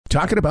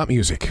Talking about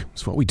music.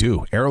 It's what we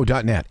do.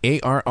 Arrow.net.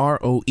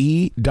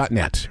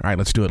 ARROE.net. All right,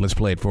 let's do it. Let's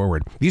play it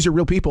forward. These are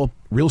real people,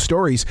 real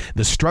stories.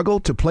 The struggle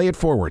to play it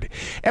forward.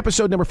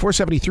 Episode number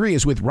 473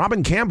 is with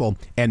Robyn Campbell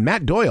and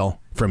Matt Doyle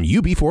from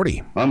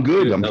UB40. I'm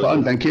good. I'm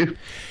fine. Thank you.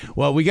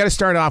 Well, we got to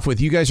start off with,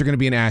 you guys are going to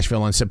be in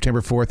Asheville on September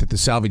 4th at the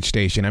Salvage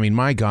Station. I mean,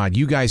 my God,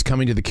 you guys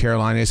coming to the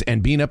Carolinas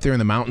and being up there in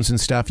the mountains and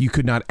stuff, you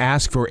could not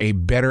ask for a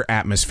better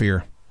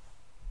atmosphere.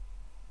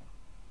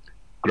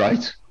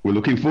 Great. We're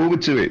looking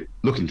forward to it.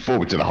 Looking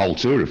forward to the whole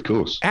tour, of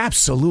course.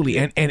 Absolutely.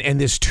 And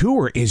this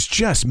tour is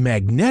just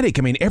magnetic.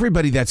 I mean,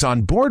 everybody that's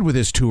on board with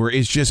this tour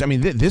is just, I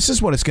mean, this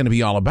is what it's going to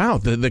be all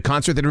about. The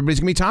concert that everybody's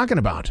going to be talking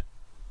about.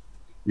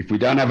 If we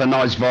don't have a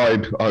nice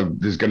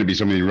vibe, there's going to be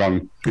something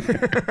wrong.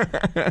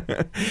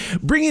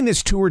 Bringing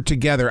this tour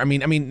together, I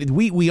mean,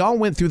 we all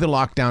went through the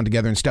lockdown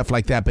together and stuff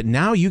like that, but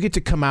now you get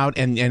to come out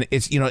and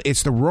it's, you know,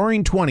 it's the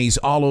Roaring 20s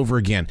all over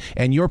again,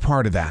 and you're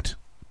part of that.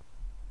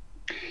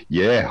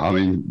 Yeah, I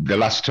mean, the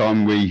last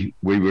time we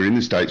were in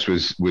the States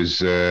was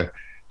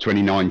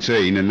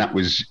 2019, and that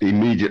was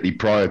immediately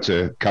prior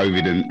to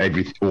COVID and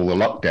all the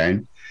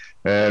lockdown.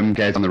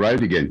 Get on the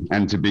road again,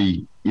 and to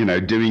be, you know,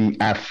 doing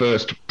our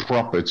first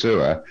proper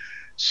tour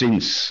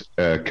since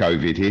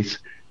COVID hit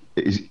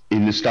is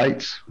in the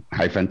States.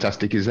 How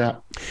fantastic is that?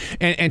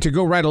 And to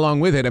go right along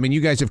with it, I mean,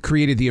 you guys have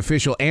created the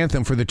official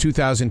anthem for the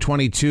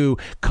 2022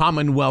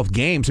 Commonwealth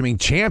Games. I mean,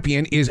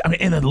 Champion is, I mean,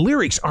 and the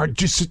lyrics are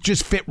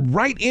just fit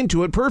right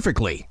into it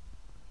perfectly.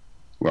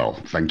 Well,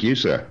 thank you,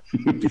 sir.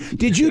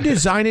 Did you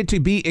design it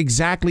to be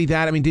exactly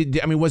that? I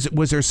mean, was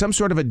there some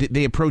sort of did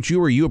they approach you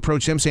or you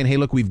approach them saying, "Hey,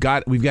 look, we've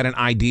got an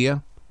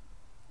idea"?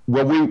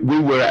 Well, we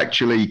were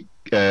actually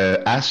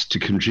asked to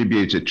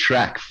contribute a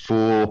track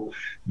for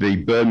the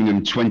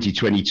Birmingham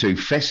 2022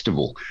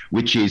 festival,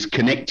 which is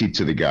connected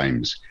to the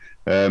games.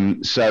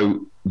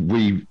 So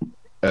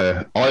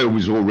I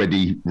was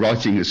already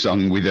writing a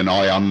song with an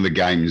eye on the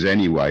games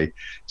anyway.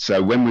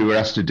 So when we were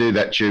asked to do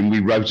that tune, we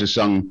wrote a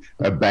song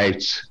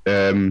about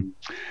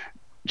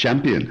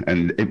Champion,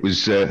 and it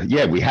was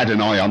we had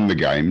an eye on the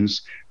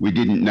games. We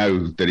didn't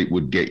know that it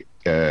would get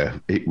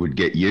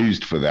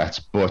used for that,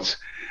 but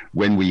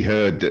when we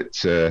heard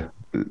that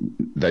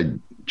they'd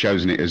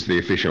chosen it as the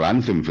official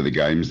anthem for the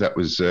games, that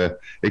was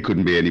it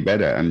couldn't be any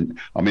better. And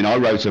I mean, I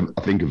wrote I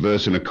think a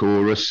verse and a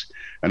chorus,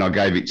 and I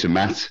gave it to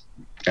Matt,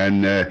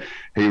 and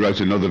he wrote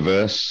another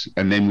verse,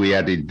 and then we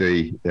added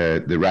the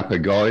rapper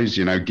guys,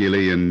 you know,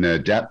 Gilly and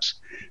Dapz,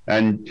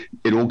 and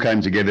it all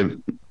came together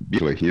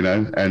beautifully, you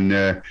know.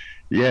 And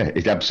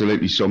it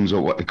absolutely sums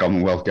up what the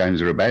Commonwealth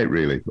Games are about,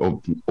 really, or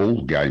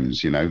all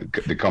games, you know,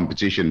 the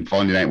competition,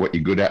 finding out what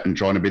you're good at and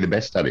trying to be the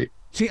best at it.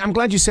 See, I'm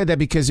glad you said that,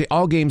 because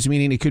all games,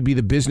 meaning it could be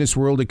the business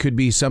world, it could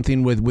be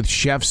something with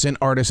chefs and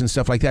artists and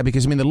stuff like that,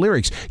 because, I mean, the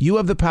lyrics, you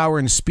have the power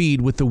and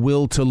speed with the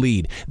will to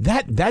lead.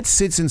 That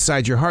sits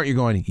inside your heart. You're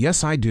going,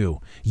 yes, I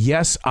do.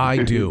 Yes, I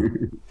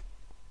do.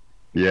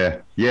 Yeah,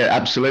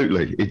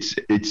 absolutely.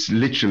 It's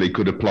literally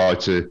could apply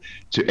to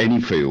any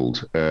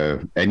field,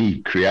 any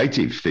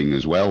creative thing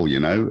as well,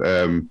 you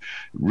know.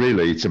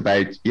 Really, it's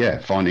about,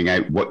 finding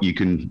out what you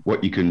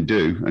can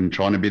do and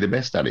trying to be the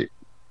best at it.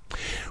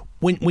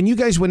 When you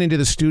guys went into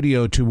the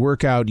studio to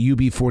work out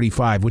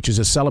UB45, which is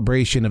a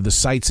celebration of the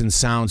sights and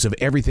sounds of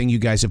everything you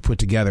guys have put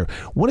together,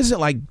 what is it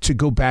like to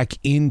go back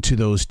into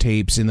those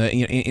tapes and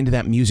into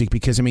that music?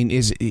 Because, I mean,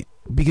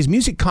 because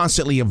music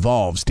constantly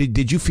evolves.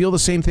 Did you feel the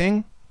same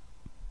thing?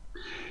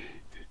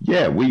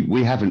 Yeah,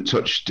 we haven't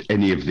touched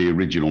any of the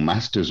original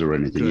masters or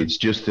anything. Good. It's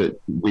just that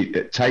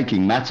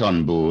taking Matt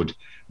on board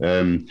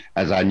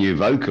as our new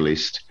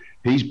vocalist,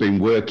 he's been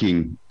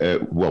working,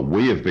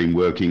 we have been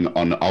working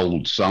on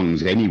old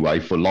songs anyway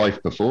for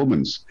live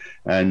performance.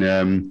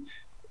 And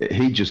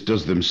he just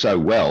does them so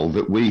well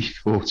that we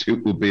thought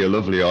it would be a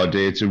lovely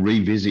idea to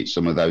revisit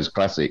some of those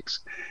classics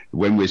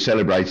when we're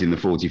celebrating the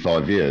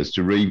 45 years,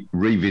 to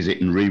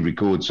revisit and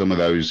re-record some of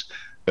those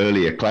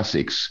earlier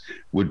classics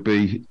would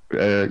be,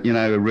 a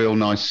real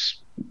nice,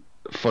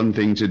 fun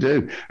thing to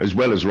do, as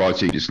well as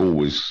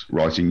always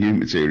writing new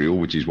material,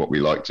 which is what we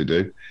like to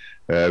do.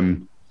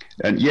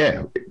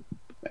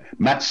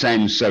 Matt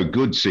sounds so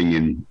good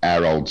singing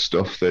our old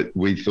stuff that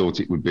we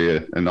thought it would be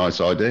a nice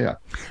idea.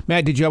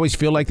 Matt, did you always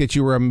feel like that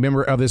you were a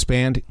member of this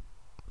band?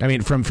 I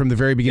mean, from the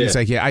very beginning, it's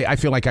like, I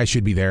feel like I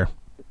should be there.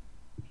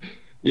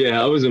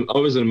 Yeah, I was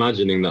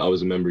imagining that I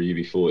was a member of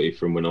UB40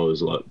 from when I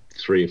was like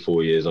 3 or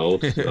 4 years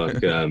old.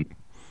 Like,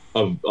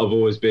 I've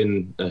always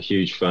been a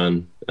huge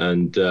fan,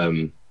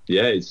 and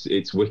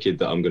it's wicked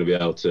that I'm going to be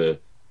able to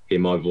hear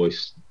my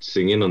voice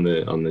singing on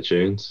the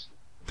tunes.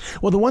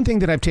 Well, the one thing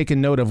that I've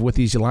taken note of with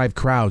these live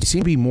crowds, they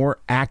seem to be more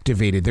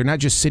activated. They're not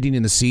just sitting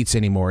in the seats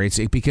anymore.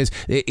 Because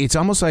it's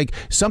almost like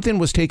something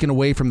was taken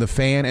away from the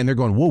fan, and they're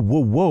going, whoa, whoa,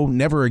 whoa,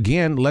 never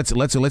again.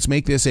 Let's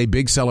make this a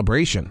big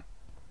celebration.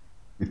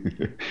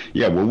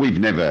 Yeah, well, we've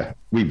never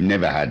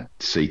had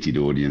seated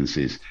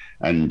audiences,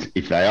 and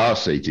if they are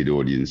seated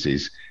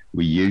audiences,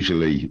 we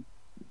usually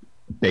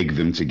beg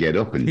them to get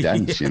up and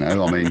dance. You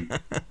know, I mean,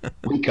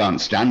 we can't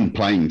stand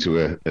playing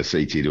to a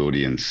seated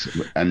audience,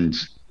 and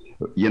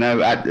you know,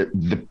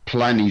 the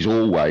plan is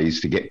always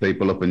to get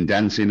people up and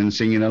dancing and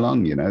singing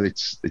along. You know,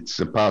 it's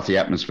a party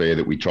atmosphere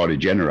that we try to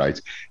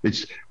generate.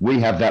 We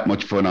have that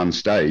much fun on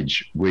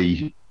stage.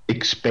 We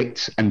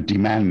expect and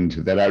demand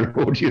that our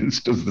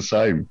audience does the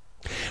same.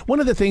 One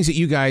of the things that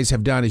you guys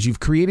have done is you've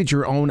created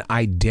your own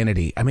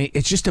identity. I mean,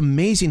 it's just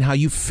amazing how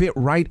you fit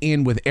right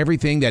in with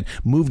everything that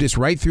moved us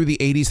right through the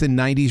 80s, the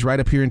 90s, right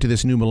up here into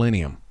this new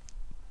millennium.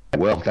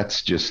 Well,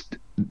 that's just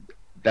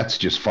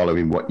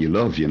following what you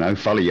love, you know.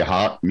 Follow your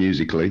heart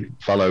musically,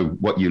 follow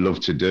what you love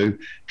to do.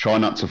 Try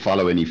not to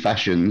follow any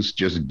fashions,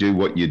 just do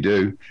what you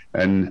do,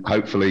 and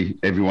hopefully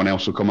everyone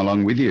else will come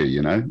along with you,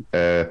 you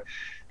know.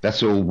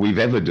 That's all we've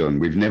ever done.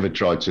 We've never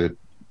tried to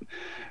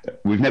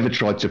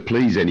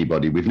please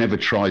anybody. We've never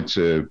tried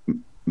to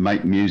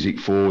make music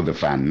for the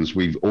fans.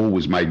 We've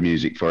always made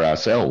music for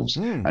ourselves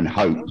and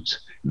hoped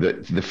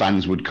that the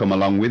fans would come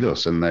along with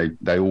us, and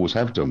they always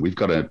have done. We've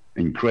got an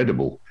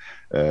incredible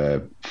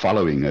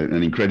following,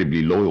 an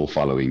incredibly loyal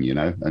following, you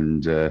know,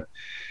 and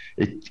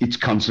it's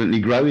constantly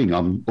growing.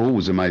 I'm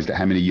always amazed at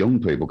how many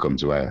young people come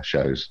to our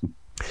shows.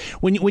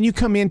 When you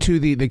come into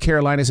the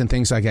Carolinas and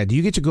things like that, do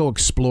you get to go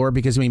explore?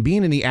 Because, I mean,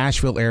 being in the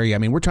Asheville area, I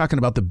mean, we're talking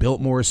about the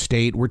Biltmore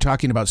State. We're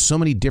talking about so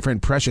many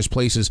different precious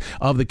places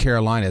of the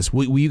Carolinas.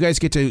 Will you guys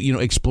get to, you know,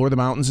 explore the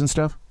mountains and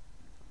stuff?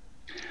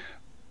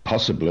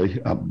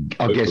 Possibly.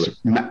 I guess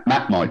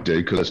Matt might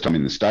do, because I'm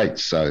in the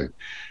States. So,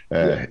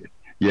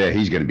 yeah,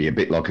 he's going to be a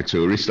bit like a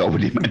tourist, I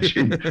would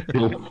imagine.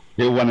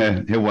 he'll want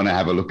to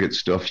have a look at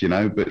stuff, you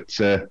know. But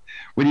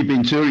when you've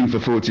been touring for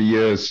 40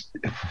 years,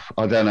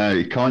 I don't know,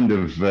 you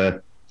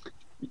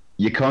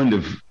kind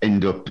of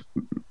end up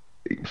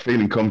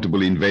feeling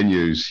comfortable in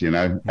venues, you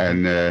know,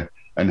 and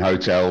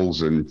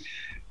hotels, and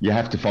you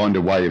have to find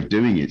a way of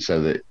doing it so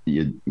that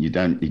you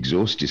don't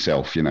exhaust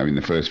yourself, you know, in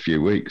the first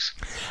few weeks.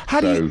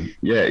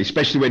 Yeah,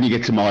 especially when you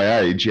get to my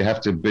age, you have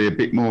to be a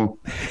bit more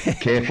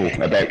careful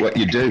about what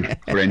you do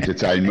for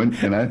entertainment,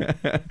 you know.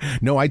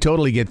 No, I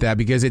totally get that,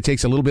 because it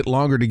takes a little bit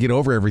longer to get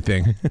over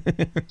everything.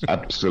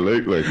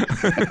 Absolutely.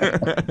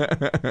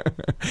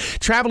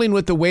 Traveling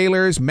with the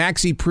Wailers,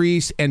 Maxi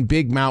Priest, and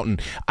Big Mountain.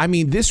 I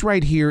mean, this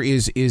right here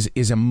is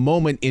a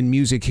moment in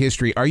music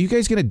history. Are you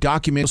guys going to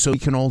document so we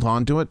can hold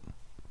on to it?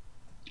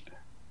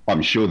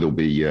 I'm sure there'll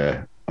be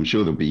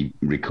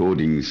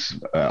recordings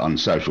on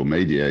social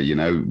media. You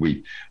know,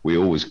 we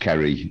always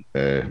carry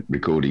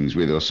recordings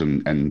with us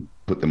and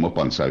put them up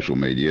on social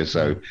media.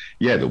 So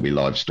yeah, there'll be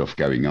live stuff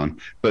going on.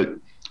 But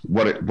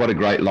what a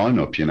great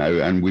lineup, you know.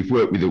 And we've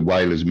worked with the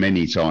Wailers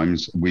many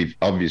times. We've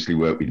obviously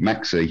worked with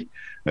MAXI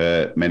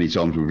many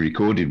times. We've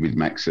recorded with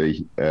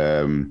MAXI.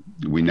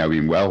 We know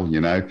him well,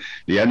 you know.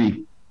 The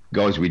only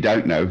guys we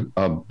don't know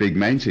are Big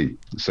Mountain,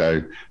 so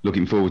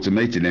looking forward to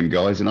meeting them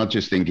guys. And I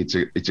just think it's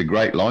a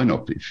great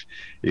lineup.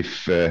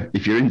 If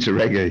you're into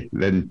reggae,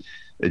 then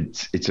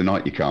it's a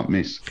night you can't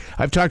miss.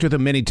 I've talked with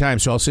them many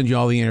times, so I'll send you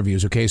all the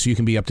interviews, okay, so you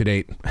can be up to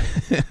date.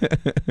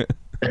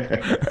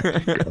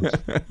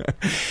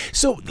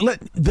 So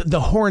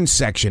the horn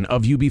section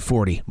of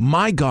UB40,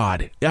 my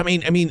God, I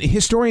mean,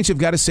 historians have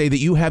got to say that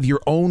you have your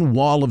own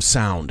wall of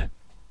sound.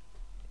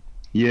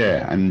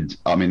 Yeah, and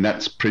I mean,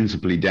 that's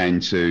principally down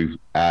to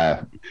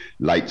our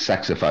late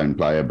saxophone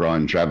player,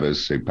 Brian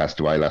Travers, who passed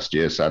away last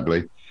year,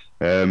 sadly.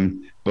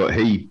 But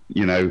he,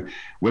 you know,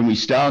 when we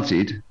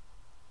started,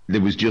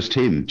 there was just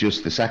him,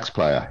 just the sax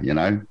player, you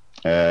know,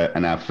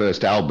 and our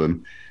first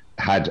album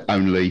had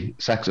only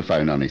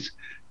saxophone on it.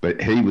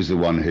 But he was the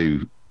one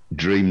who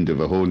dreamed of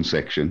a horn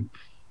section.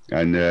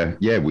 And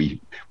yeah, we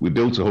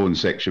built a horn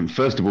section.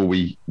 First of all,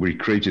 we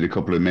recruited a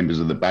couple of members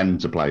of the band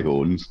to play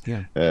horns.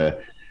 Yeah.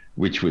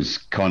 Which was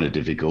kind of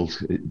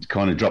difficult. It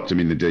kind of dropped them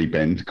in the deep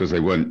end, because they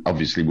weren't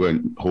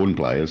horn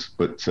players,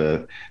 but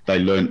they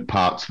learnt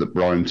parts that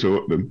Brian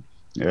taught them.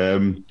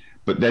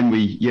 But then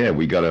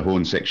we got a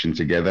horn section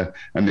together,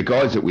 and the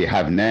guys that we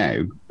have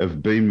now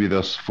have been with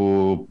us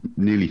for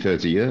nearly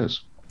 30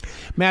 years.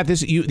 Matt,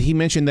 he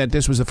mentioned that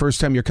this was the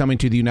first time you're coming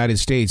to the United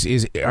States.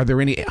 Are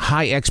there any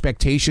high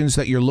expectations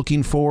that you're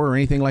looking for or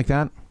anything like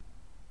that?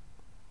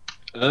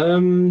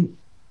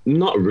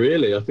 Not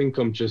really. I think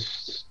I'm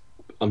just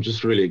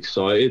really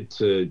excited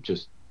to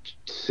just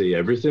see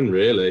everything,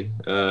 really.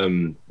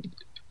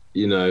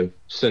 You know,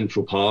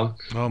 Central Park.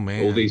 Oh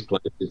man! All these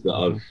places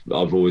that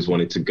I've always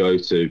wanted to go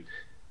to,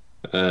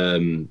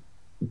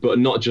 but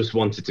not just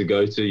wanted to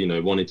go to. You know,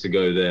 wanted to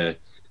go there,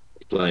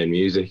 playing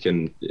music,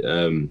 and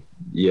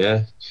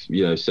yeah,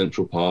 you know,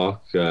 Central Park,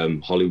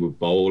 Hollywood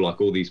Bowl,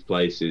 like all these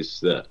places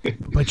that.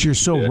 But you're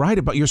so right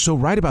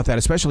about that,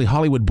 especially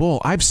Hollywood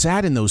Bowl. I've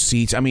sat in those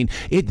seats. I mean,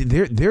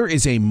 there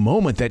is a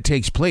moment that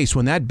takes place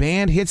when that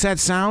band hits that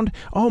sound.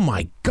 Oh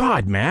my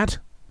God, Matt!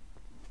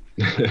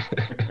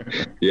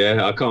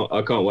 Yeah, I can't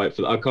wait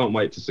for that. I can't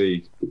wait to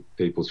see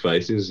people's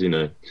faces, you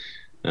know,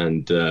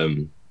 and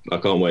I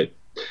can't wait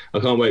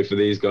for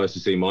these guys to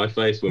see my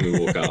face when we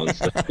walk out on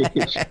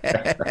stage.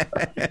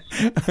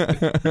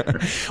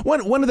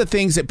 One of the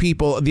things that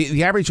people,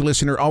 the average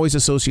listener, always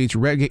associates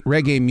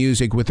reggae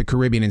music with the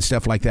Caribbean and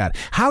stuff like that.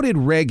 How did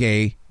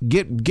reggae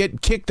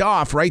get kicked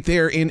off right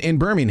there in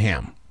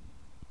Birmingham?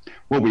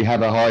 Well, we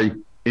have a high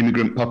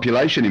immigrant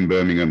population in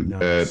Birmingham,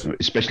 Nice.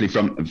 especially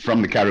from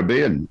the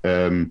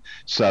Caribbean.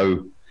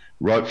 So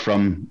right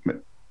from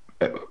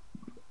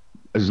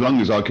as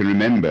long as I can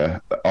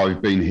remember,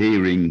 I've been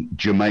hearing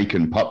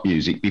Jamaican pop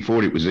music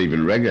before it was even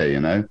reggae, you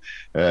know,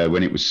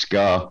 when it was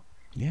ska.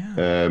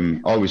 Yeah.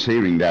 I was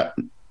hearing that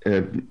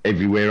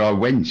everywhere I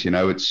went, you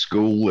know, at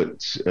school,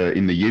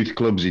 in the youth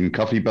clubs, in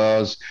coffee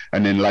bars,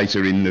 and then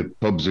later in the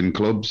pubs and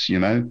clubs, you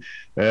know.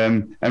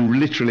 And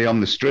literally on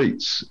the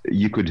streets,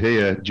 you could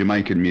hear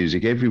Jamaican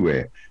music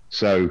everywhere.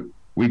 So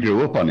we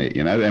grew up on it,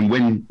 you know. And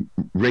when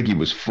reggae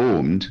was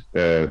formed,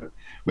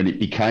 when it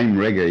became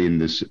reggae in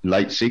the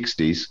late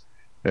 60s,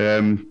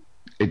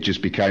 it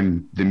just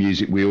became the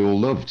music we all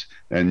loved.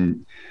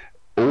 And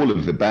all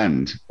of the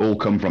band all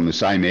come from the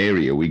same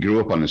area. We grew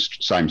up on the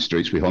same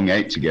streets. We hung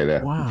out together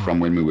from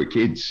when we were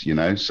kids, you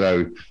know.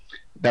 So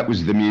that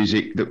was the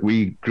music that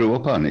we grew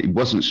up on. It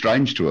wasn't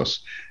strange to us.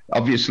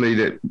 Obviously,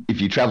 that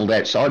if you travelled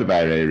outside of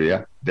our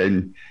area,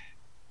 then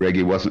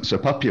reggae wasn't so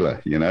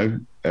popular, you know.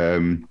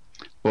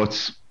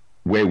 But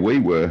where we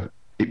were,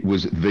 it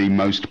was the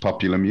most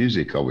popular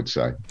music, I would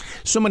say.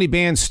 So many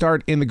bands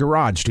start in the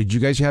garage. Did you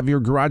guys have your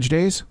garage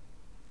days?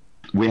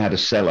 We had a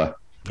cellar.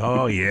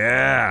 Oh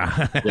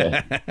yeah.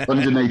 Yeah.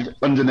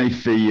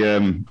 Underneath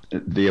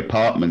the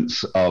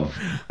apartments of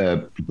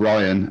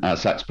Brian, our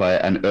sax player,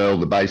 and Earl,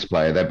 the bass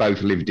player. They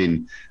both lived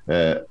in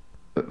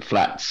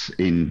flats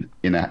in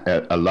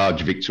a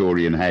large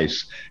Victorian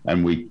house,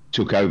 and we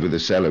took over the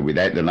cellar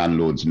without the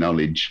landlord's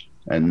knowledge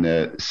and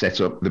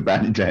set up the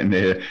band down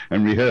there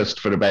and rehearsed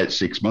for about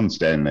 6 months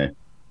down there.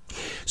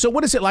 So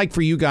what is it like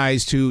for you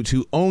guys to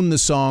own the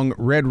song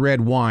Red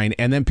Red Wine,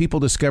 and then people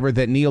discovered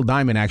that Neil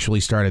Diamond actually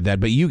started that,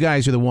 but you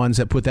guys are the ones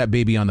that put that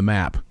baby on the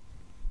map?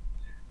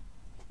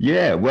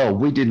 Yeah, well,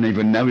 we didn't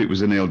even know it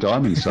was a Neil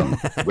Diamond song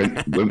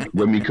when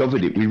we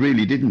covered it. We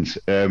really didn't.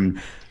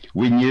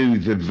 We knew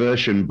the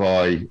version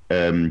by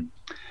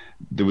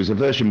there was a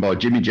version by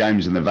Jimmy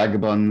James and the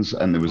Vagabonds,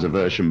 and there was a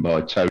version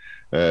by Tony.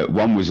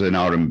 One was an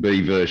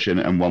R&B version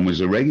and one was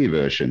a reggae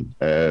version.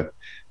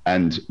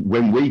 And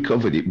when we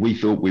covered it, we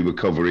thought we were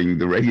covering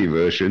the reggae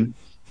version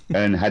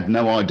and had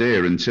no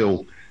idea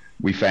until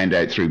we found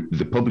out through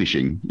the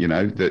publishing, you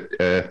know,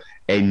 that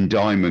N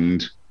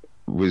Diamond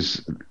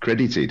was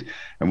credited.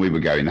 And we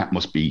were going, that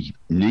must be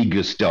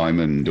Negus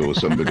Diamond or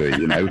somebody,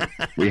 you know.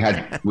 We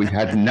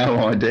had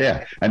no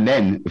idea. And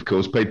then, of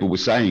course, people were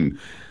saying,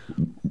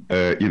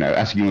 you know,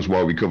 asking us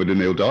why we covered a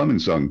Neil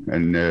Diamond song.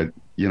 And,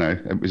 you know,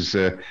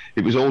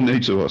 it was all new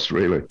to us,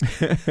 really.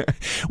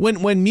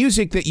 When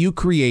music that you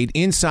create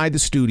inside the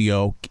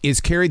studio is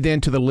carried then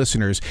to the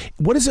listeners,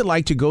 what is it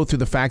like to go through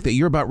the fact that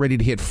you're about ready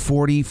to hit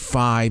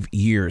 45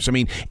 years? I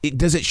mean,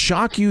 does it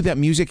shock you that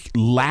music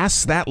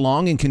lasts that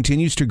long and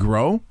continues to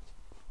grow?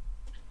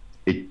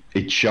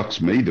 It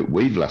shocks me that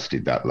we've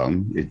lasted that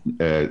long.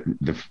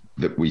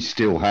 That we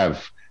still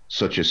have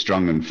such a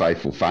strong and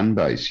faithful fan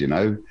base, you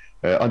know.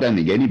 I don't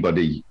think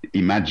anybody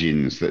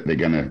imagines that they're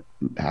going to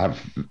have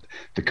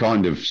the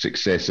kind of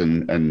success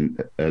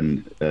and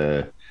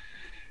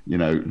you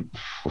know,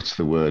 what's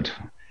the word,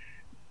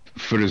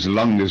 for as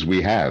long as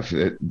we have,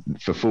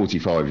 for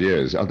 45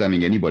 years. I don't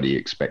think anybody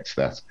expects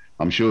that.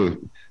 I'm sure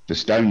the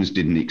Stones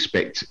didn't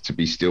expect to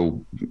be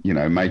still, you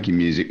know, making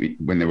music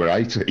when they were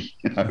 80,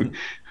 you know.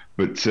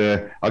 But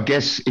I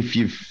guess if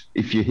you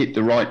hit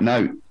the right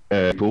note,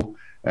 people,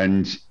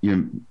 and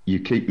you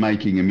keep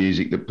making a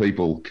music that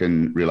people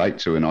can relate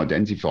to and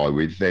identify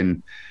with,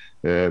 then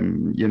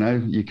you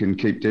know, you can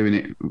keep doing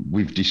it.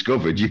 We've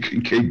discovered you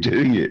can keep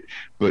doing it.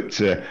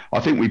 But I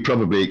think we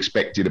probably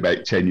expected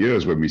about 10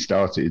 years when we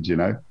started, you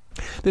know.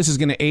 This is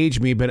going to age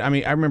me, but I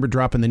mean, I remember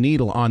dropping the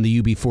needle on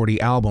the UB40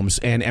 albums,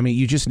 and I mean,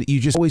 you just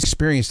always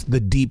experienced the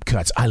deep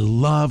cuts. I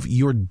love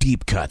your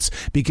deep cuts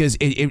because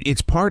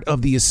it's part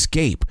of the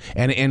escape,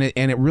 and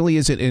it really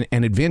is an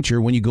adventure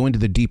when you go into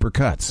the deeper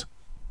cuts.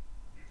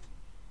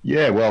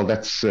 Yeah, well,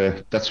 that's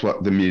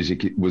what the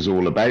music was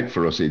all about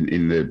for us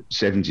in the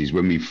 70s.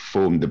 When we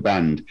formed the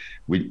band,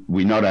 we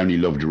not only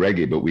loved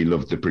reggae, but we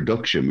loved the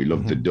production, we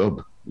loved the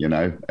dub, you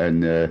know,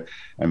 and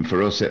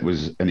for us it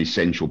was an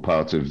essential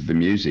part of the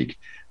music.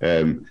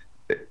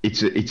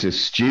 It's a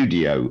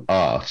studio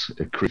art,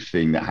 a creative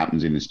thing that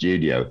happens in the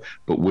studio,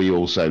 but we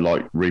also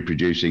like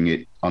reproducing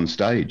it on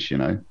stage, you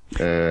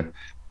know.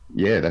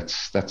 Yeah,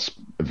 that's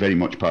very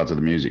much part of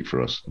the music for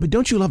us. But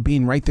don't you love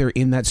being right there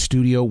in that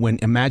studio when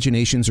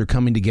imaginations are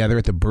coming together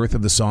at the birth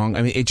of the song?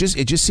 I mean, it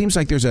just seems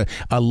like there's a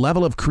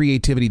level of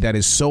creativity that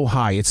is so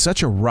high. It's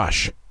such a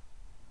rush.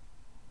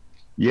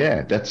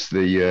 Yeah, that's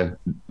the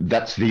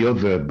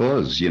other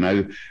buzz, you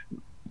know.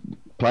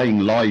 Playing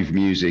live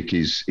music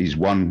is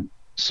one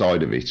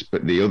side of it,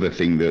 but the other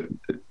thing that,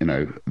 you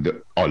know,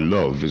 that I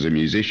love as a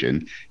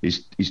musician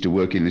is to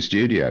work in the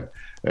studio.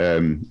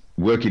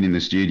 Working in the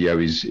studio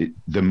is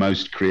the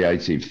most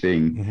creative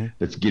thing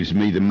that gives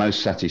me the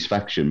most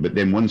satisfaction. But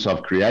then once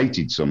I've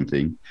created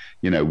something,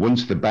 you know,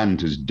 once the band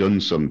has done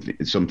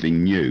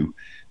something new,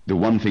 the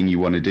one thing you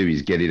want to do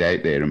is get it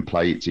out there and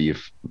play it to your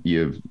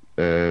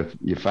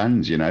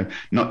fans, you know,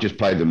 not just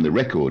play them the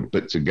record,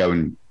 but to go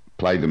and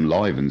play them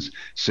live and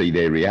see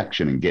their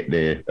reaction and get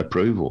their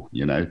approval.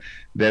 You know,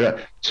 there are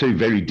two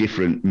very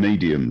different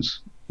mediums.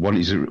 One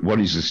is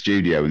the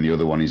studio and the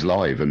other one is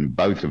live, and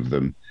both of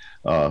them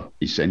are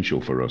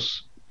essential for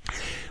us.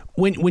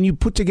 When you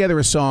put together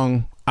a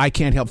song, I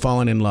Can't Help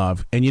Falling in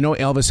Love, and you know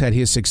Elvis had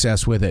his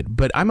success with it,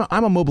 but I'm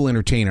a mobile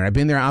entertainer. I've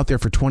been out there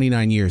for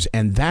 29 years,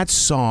 and that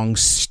song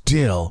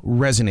still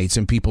resonates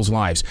in people's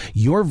lives.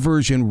 Your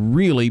version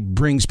really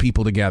brings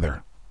people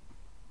together.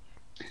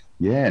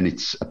 Yeah, and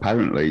it's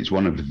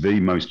one of the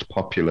most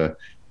popular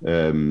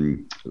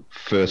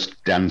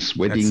first dance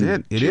wedding.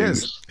 That's it.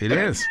 tunes.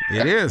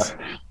 It is.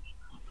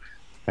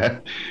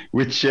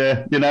 Which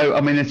you know, I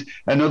mean, it's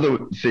another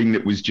thing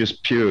that was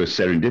just pure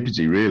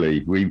serendipity.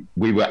 Really,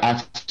 we were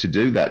asked to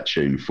do that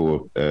tune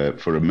for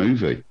a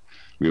movie.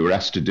 We were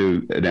asked to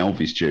do an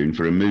Elvis tune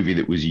for a movie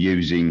that was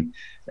using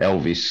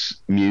Elvis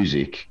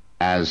music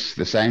as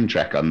the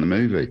soundtrack on the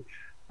movie.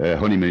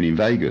 Honeymoon in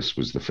Vegas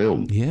was the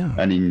film. Yeah,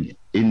 and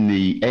in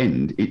the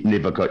end, it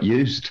never got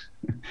used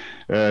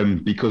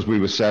because we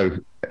were so,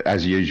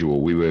 as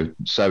usual, we were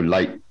so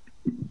late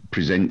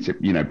producing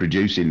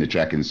the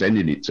track and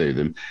sending it to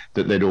them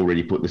that they'd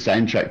already put the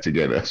soundtrack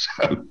together.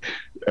 So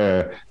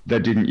they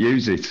didn't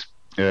use it,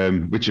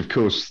 which of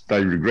course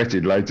they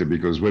regretted later,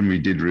 because when we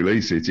did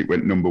release it, it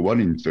went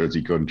 #1 in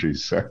 30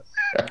 countries. So.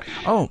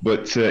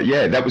 But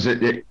yeah,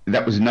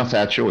 that was not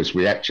our choice.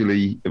 We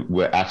actually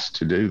were asked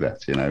to do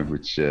that, you know,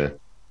 which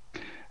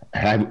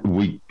how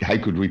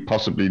could we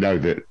possibly know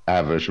that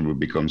our version would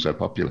become so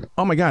popular?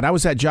 Oh my God, I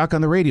was that jock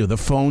on the radio. The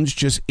phones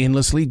just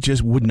endlessly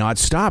just would not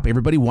stop.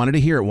 Everybody wanted to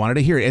hear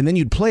it. And then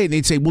you'd play it and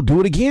they'd say, well, do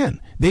it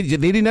again. They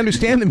didn't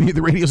understand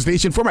the radio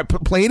station format.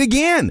 Play it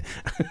again.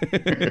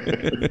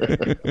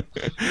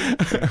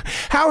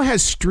 How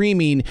has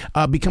streaming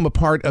become a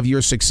part of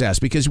your success?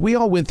 Because we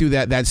all went through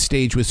that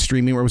stage with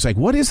streaming where it was like,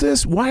 what is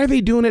this? Why are they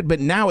doing it? But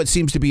now it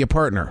seems to be a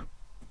partner.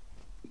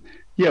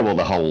 Yeah, well,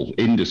 the whole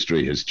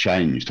industry has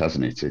changed,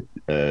 hasn't it?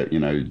 You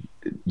know,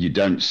 you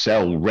don't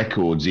sell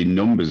records in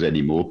numbers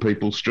anymore.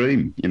 People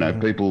stream. You know,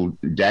 people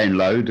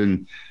download,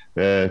 and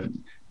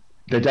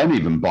they don't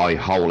even buy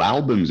whole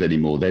albums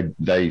anymore.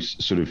 They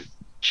sort of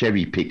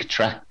cherry pick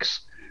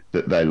tracks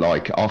that they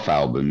like off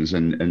albums,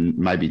 and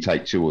maybe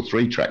take 2 or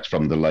 3 tracks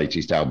from the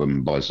latest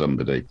album by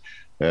somebody,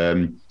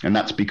 and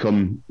that's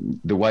become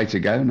the way to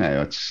go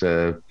now.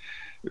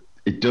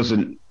 It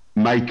doesn't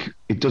make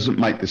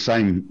the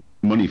same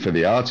money for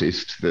the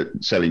artist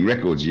that selling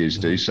records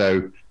used to,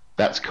 so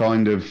that's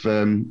kind of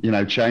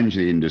changed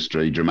the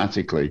industry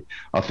dramatically.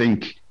 I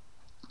think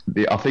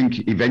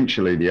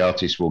eventually the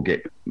artists will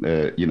get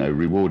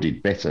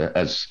rewarded better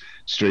as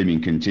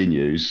streaming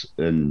continues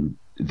and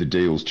the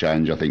deals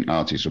change. I think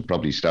artists will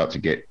probably start to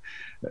get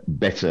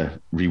better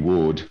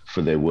reward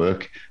for their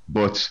work,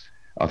 but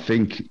I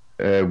think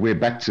we're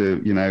back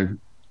to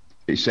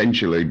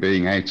essentially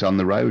being out on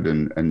the road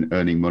and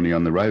earning money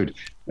on the road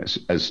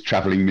as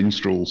traveling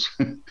minstrels.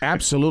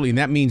 Absolutely. And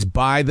that means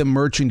buy the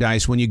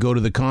merchandise when you go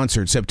to the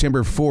concert,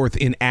 September 4th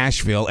in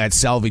Asheville at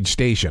Salvage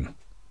Station.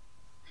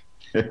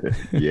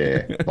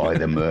 Yeah, buy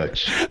the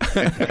merch.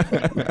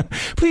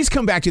 Please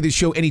come back to this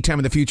show anytime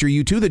in the future,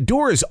 you two. The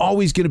door is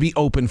always going to be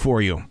open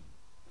for you.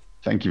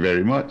 Thank you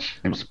very much.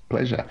 It was a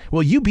pleasure.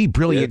 Well, you be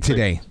brilliant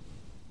today.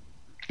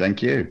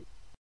 Thank you.